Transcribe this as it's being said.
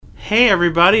Hey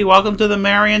everybody, welcome to the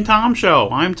Mary and Tom Show.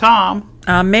 I'm Tom.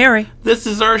 I'm Mary. This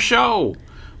is our show.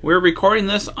 We're recording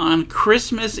this on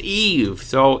Christmas Eve,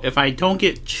 so if I don't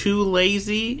get too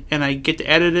lazy and I get to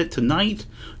edit it tonight,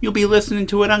 you'll be listening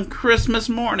to it on Christmas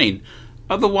morning.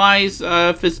 Otherwise,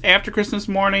 if it's after Christmas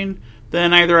morning,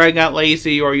 then either I got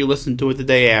lazy or you listen to it the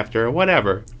day after, or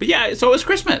whatever. But yeah, so it's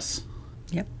Christmas.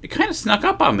 Yep. It kind of snuck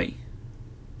up on me.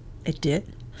 It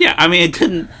did? Yeah, I mean, it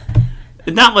didn't...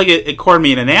 It's not like it cornered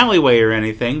me in an alleyway or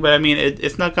anything, but I mean, it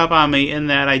snuck up on me in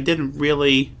that I didn't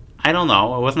really... I don't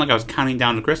know. It wasn't like I was counting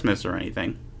down to Christmas or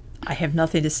anything. I have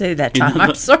nothing to say to that, Tom.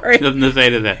 I'm sorry. Nothing to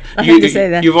say to that. Nothing to say to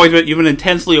that. You've been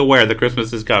intensely aware that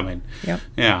Christmas is coming. Yep.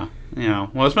 Yeah. You know.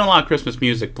 Well, there's been a lot of Christmas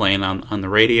music playing on the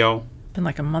radio. Been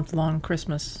like a month-long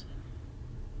Christmas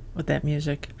with that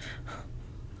music.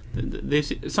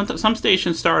 Some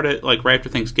stations start at like right after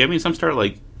Thanksgiving. Some start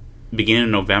like beginning of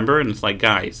November, and it's like,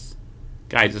 guys,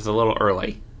 it's a little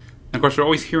early. And of course, we're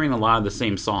always hearing a lot of the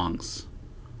same songs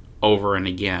over and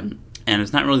again, and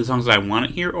it's not really the songs that I want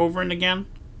to hear over and again.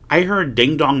 I heard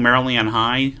Ding Dong Merrily on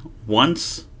High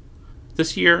once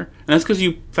this year, and that's because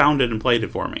you found it and played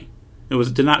it for me.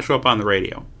 It did not show up on the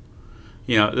radio.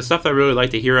 You know, the stuff that I really like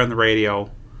to hear on the radio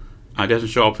doesn't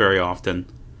show up very often,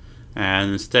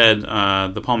 and instead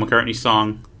the Paul McCartney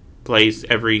song plays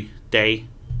every day.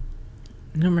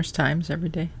 Numerous times every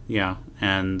day. Yeah,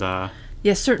 and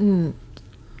yeah, certain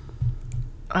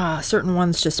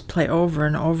ones just play over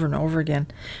and over and over again.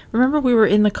 Remember, we were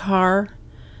in the car.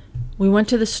 We went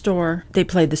to the store. They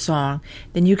played the song.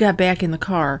 Then you got back in the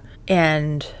car,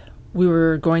 and we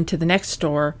were going to the next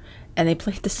store, and they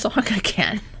played the song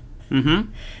again.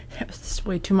 Mm-hmm. That was just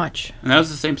way too much. And that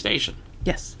was the same station.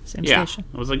 Yes, same station.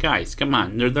 It was like, guys, come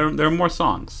on. There are more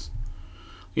songs.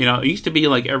 You know, it used to be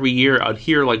like every year I'd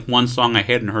hear like one song I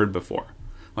hadn't heard before.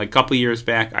 Like a couple of years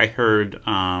back, I heard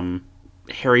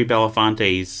Harry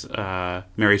Belafonte's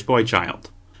Mary's Boy Child.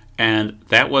 And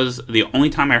that was the only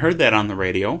time I heard that on the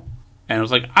radio. And I was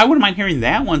like, I wouldn't mind hearing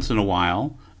that once in a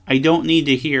while. I don't need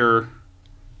to hear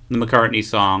the McCartney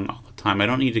song all the time. I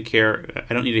don't need to hear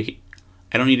the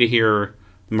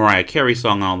Mariah Carey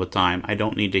song all the time. I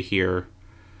don't need to hear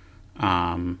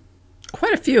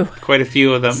quite a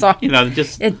few of them. Songs. You know,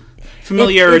 just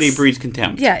familiarity breeds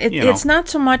contempt. Yeah, it's not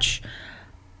so much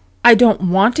I don't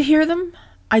want to hear them.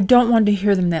 I don't want to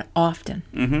hear them that often.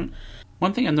 Mm-hmm.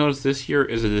 One thing I noticed this year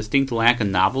is a distinct lack of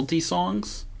novelty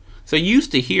songs. So I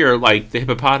used to hear, like, the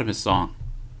hippopotamus song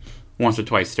once or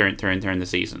twice during the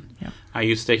season. Yeah. I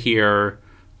used to hear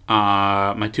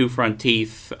My Two Front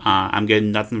Teeth, I'm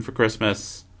Getting Nothing for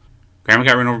Christmas. Grandma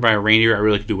Got Run Over by a Reindeer, I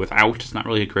really could do without. It's not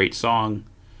really a great song.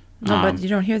 No, but you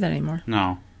don't hear that anymore.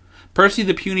 No. Percy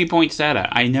the Puny Poinsettia.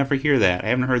 I never hear that. I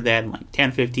haven't heard that in like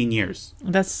 10, 15 years.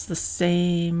 That's the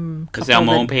same couple. It's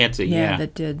Elmo and Patsy, yeah.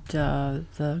 that did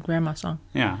the grandma song.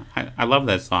 Yeah, I love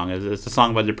that song. It's a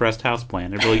song about a depressed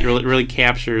houseplant. It really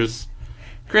captures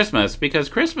Christmas, because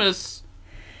Christmas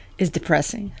is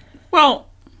depressing. Well,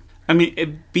 I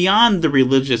mean, beyond the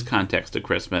religious context of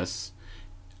Christmas,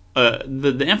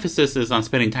 the emphasis is on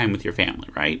spending time with your family,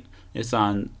 right? It's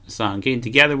on getting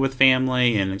together with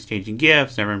family and exchanging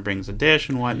gifts. Everyone brings a dish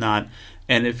and whatnot.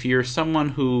 And if you're someone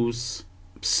who's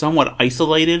somewhat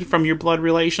isolated from your blood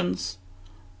relations,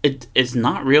 it's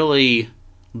not really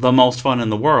the most fun in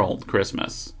the world,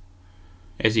 Christmas,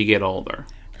 as you get older.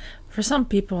 For some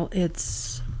people,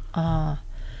 it's the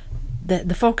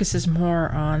focus is more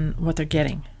on what they're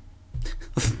getting.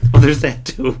 Well, there's that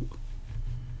too.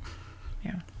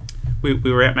 Yeah. We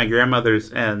were at my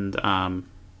grandmother's, and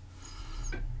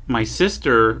my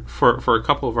sister, for a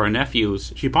couple of our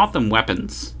nephews, she bought them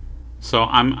weapons. So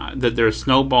they're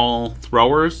snowball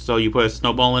throwers. So you put a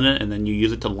snowball in it, and then you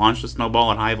use it to launch the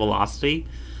snowball at high velocity.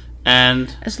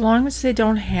 And as long as they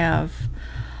don't have,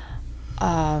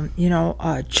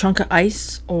 a chunk of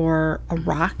ice or a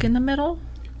rock in the middle.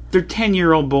 They're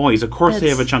 10-year-old boys. Of course, they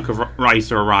have a chunk of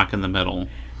ice or a rock in the middle.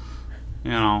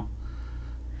 You know,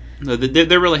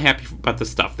 they're really happy about the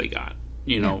stuff they got.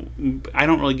 You know, I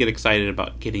don't really get excited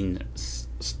about getting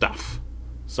stuff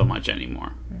so much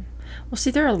anymore. Well, see,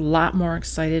 they're a lot more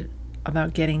excited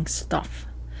about getting stuff.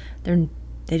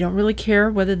 They don't really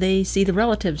care whether they see the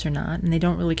relatives or not, and they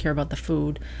don't really care about the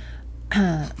food.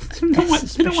 They don't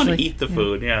want to eat the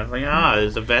food. Yeah, it's like,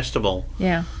 it's a vegetable.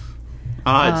 Yeah.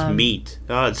 It's meat.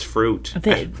 It's fruit.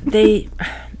 They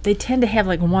tend to have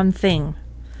like one thing: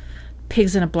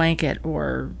 pigs in a blanket,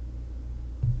 or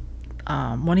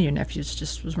one of your nephews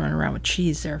just was running around with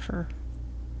cheese there for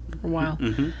a while.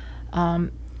 Mm-hmm.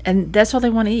 And that's all they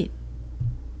want to eat.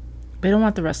 They don't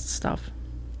want the rest of the stuff.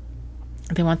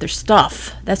 They want their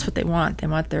stuff. That's what they want. They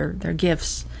want their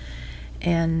gifts.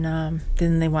 and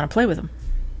then they want to play with them,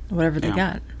 whatever they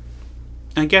got.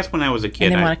 I guess when I was a kid,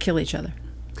 and they want to kill each other.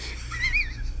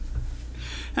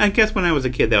 I guess when I was a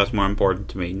kid, that was more important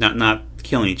to me. Not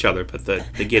killing each other, but the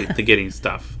getting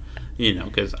stuff.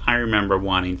 Because I remember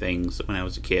wanting things when I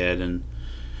was a kid and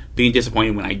being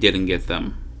disappointed when I didn't get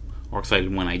them, or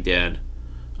excited when I did.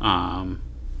 And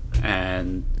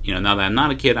now that I'm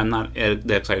not a kid, I'm not that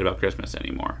excited about Christmas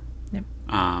anymore. Yep.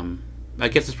 I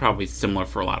guess it's probably similar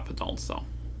for a lot of adults, though.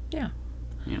 Yeah.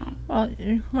 Well,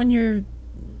 when you're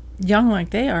young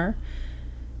like they are,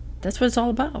 that's what it's all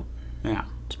about. Yeah.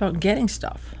 It's about getting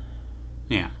stuff.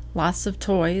 Yeah. Lots of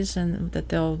toys, and that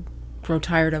they'll grow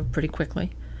tired of pretty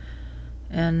quickly.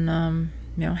 And,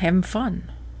 having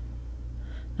fun.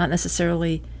 Not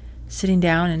necessarily sitting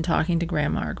down and talking to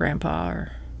Grandma or Grandpa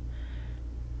or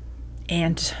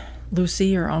Aunt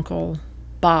Lucy or Uncle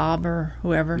Bob or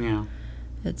whoever. Yeah.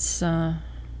 It's, they're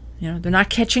not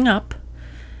catching up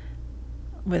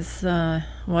with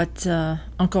what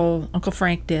Uncle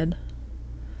Frank did.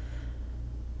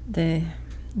 They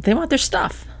want their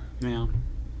stuff. Yeah.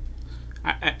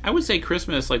 I would say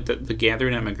Christmas, like the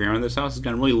gathering at my grandmother's house, has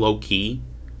gone really low key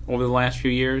over the last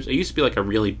few years. It used to be like a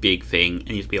really big thing,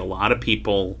 and it used to be a lot of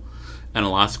people and a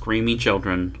lot of screaming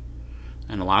children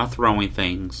and a lot of throwing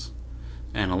things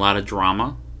and a lot of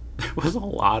drama. There was a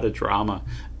lot of drama,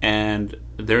 and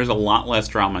there's a lot less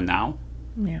drama now.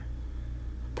 Yeah.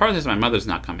 Part of this is my mother's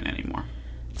not coming anymore.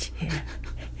 Yeah.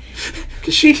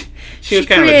 Because she was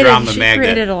kind of a drama magnet.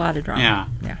 She created a lot of drama. Yeah.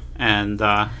 Yeah. And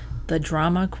the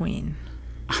drama queen.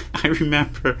 I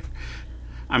remember.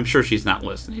 I'm sure she's not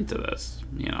listening to this.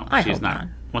 I she's hope not.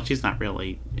 Well, she's not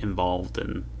really involved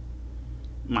in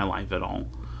my life at all.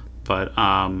 But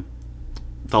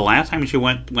the last time she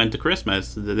went to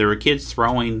Christmas, there were kids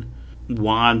throwing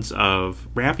wads of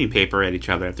wrapping paper at each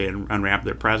other if they had unwrapped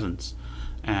their presents.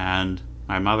 And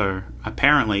my mother,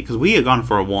 apparently, because we had gone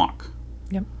for a walk.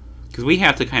 Yep. Because we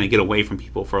have to kind of get away from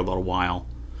people for a little while.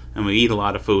 And we eat a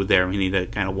lot of food there. We need to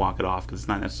kind of walk it off because it's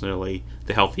not necessarily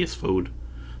the healthiest food.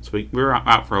 So we were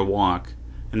out for a walk.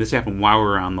 And this happened while we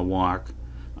were on the walk.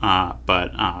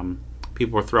 But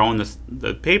people were throwing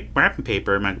the wrapping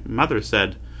paper. And my mother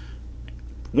said,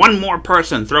 "One more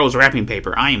person throws wrapping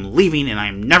paper. I am leaving and I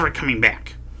am never coming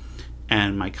back."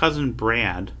 And my cousin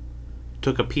Brad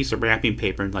took a piece of wrapping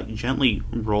paper and gently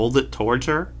rolled it towards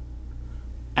her.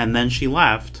 And then she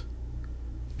left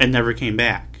and never came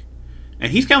back.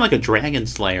 And he's kind of like a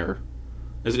dragonslayer.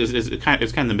 It's kind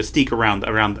of the mystique around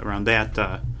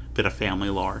that bit of family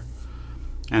lore.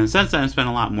 And since then, it's been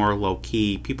a lot more low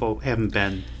key. People haven't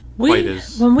been quite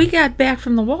as. When we got back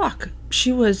from the walk,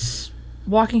 she was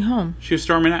walking home. She was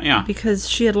storming out, yeah, because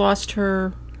she had lost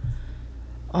her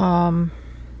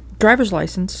driver's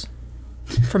license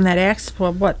from that accident.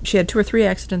 Well, what? She had 2 or 3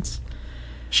 accidents.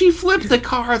 She flipped the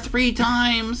car 3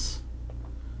 times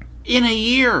in a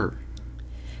year.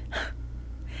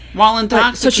 While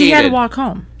intoxicated. So she had to walk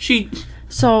home.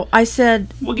 So I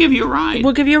said, "We'll give you a ride."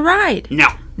 We'll give you a ride. No,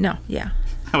 yeah.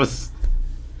 That was...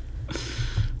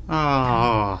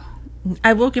 Oh.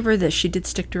 I will give her this. She did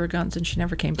stick to her guns and she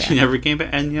never came back. She never came back.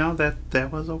 And, that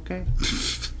was okay.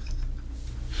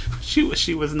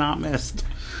 She was not missed.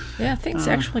 Yeah, things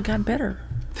actually got better.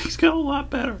 Things got a lot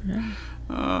better.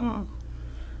 Yeah.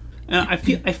 And I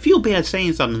feel bad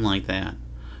saying something like that.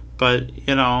 But,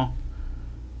 I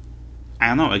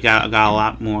don't know. I got a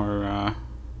lot more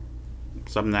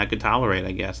something that I could tolerate,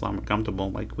 I guess. A lot more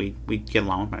comfortable. Like we get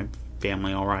along with my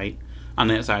family all right. On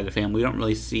that side of the family, we don't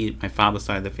really see my father's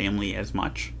side of the family as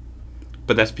much.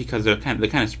 But that's because they're kind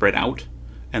of spread out,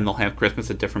 and they'll have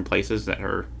Christmas at different places that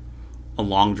are a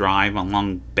long drive on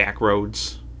long back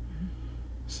roads. Mm-hmm.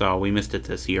 So we missed it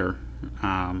this year.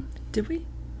 Did we?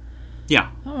 Yeah.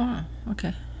 Oh wow.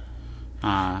 Okay.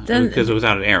 Because it was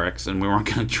out at Eric's, and we weren't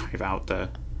going to drive out the.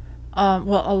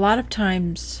 Well, a lot of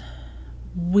times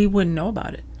we wouldn't know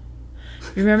about it.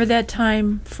 You remember that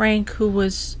time Frank, who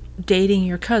was dating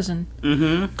your cousin,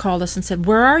 called us and said,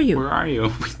 "Where are you? Where are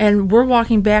you?" And we're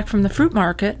walking back from the fruit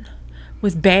market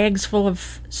with bags full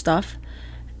of stuff,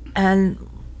 and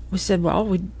we said,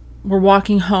 "Well, we're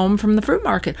walking home from the fruit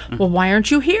market." Mm-hmm. "Well, why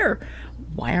aren't you here?"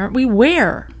 "Why aren't we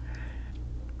where?"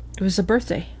 It was a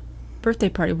birthday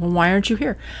party. "Well, why aren't you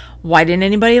here?" "Why didn't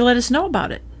anybody let us know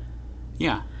about it?"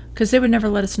 Yeah. Because they would never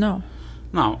let us know.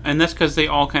 No, and that's because they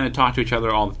all kind of talked to each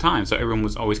other all the time, so everyone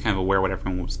was always kind of aware of what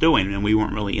everyone was doing, and we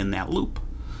weren't really in that loop.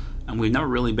 And we've never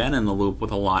really been in the loop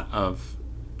with a lot of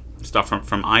stuff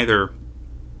from either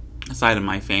side of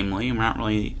my family, and we're not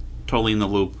really totally in the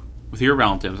loop with your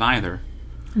relatives either.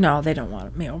 No, they don't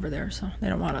want me over there, so they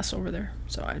don't want us over there.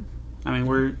 So I mean,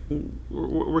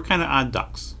 we're kind of odd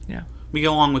ducks. Yeah. We get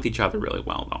along with each other really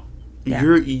well, though.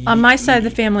 Yeah. On my side of the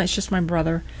family, it's just my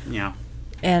brother. Yeah.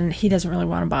 And he doesn't really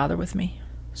want to bother with me.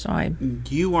 So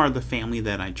You are the family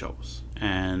that I chose.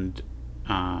 And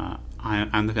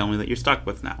I'm the family that you're stuck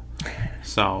with now.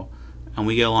 So, and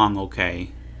we get along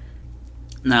okay.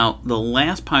 Now, the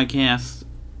last podcast,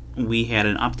 we had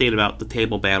an update about the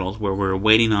table battles where we were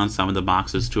waiting on some of the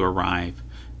boxes to arrive.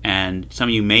 And some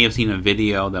of you may have seen a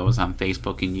video that was on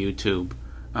Facebook and YouTube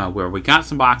where we got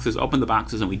some boxes, opened the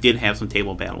boxes, and we did have some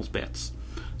table battles bits.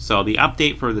 So the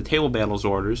update for the table battles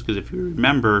orders, because if you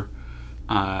remember,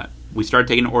 we started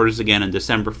taking orders again on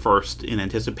December 1st in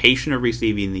anticipation of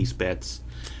receiving these bits,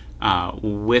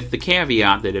 with the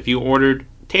caveat that if you ordered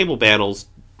table battles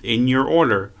in your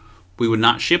order, we would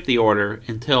not ship the order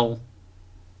until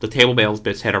the table battles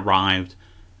bits had arrived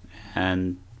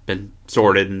and been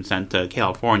sorted and sent to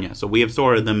California. So we have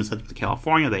sorted them and sent them to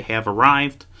California. They have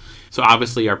arrived. So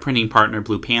obviously our printing partner,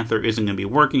 Blue Panther, isn't going to be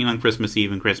working on Christmas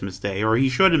Eve and Christmas Day, or he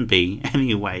shouldn't be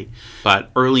anyway. But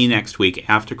early next week,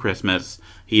 after Christmas,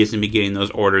 he is going to be getting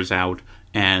those orders out.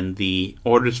 And the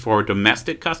orders for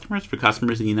domestic customers, for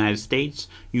customers in the United States,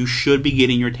 you should be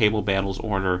getting your table battles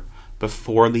order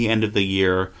before the end of the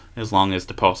year, as long as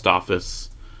the post office,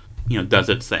 does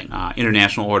its thing.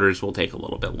 International orders will take a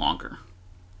little bit longer.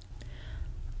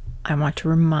 I want to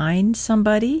remind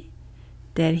somebody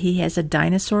that he has a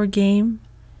dinosaur game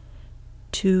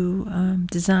to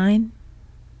design.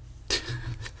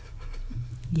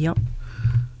 Yep.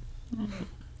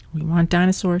 We want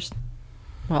dinosaurs.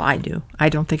 Well, I do. I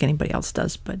don't think anybody else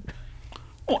does, but...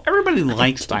 Well, everybody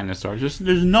likes dinosaurs.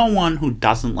 There's no one who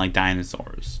doesn't like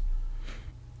dinosaurs.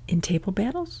 In table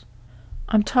battles?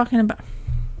 I'm talking about...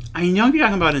 I know you're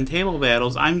talking about in table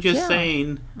battles. I'm just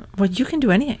saying... Well, you can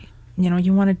do any...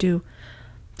 you want to do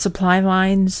supply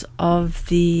lines of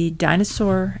the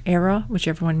dinosaur era,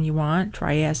 whichever one you want.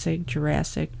 Triassic,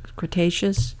 Jurassic,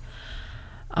 Cretaceous.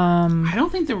 I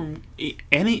don't think there were in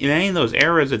any of those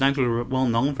eras the dinosaurs were well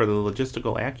known for the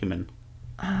logistical acumen.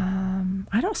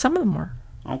 I don't... Some of them were.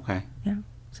 Okay. Yeah,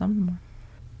 some of them were.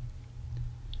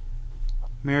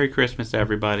 Merry Christmas,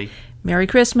 everybody. Merry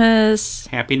Christmas.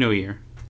 Happy New Year.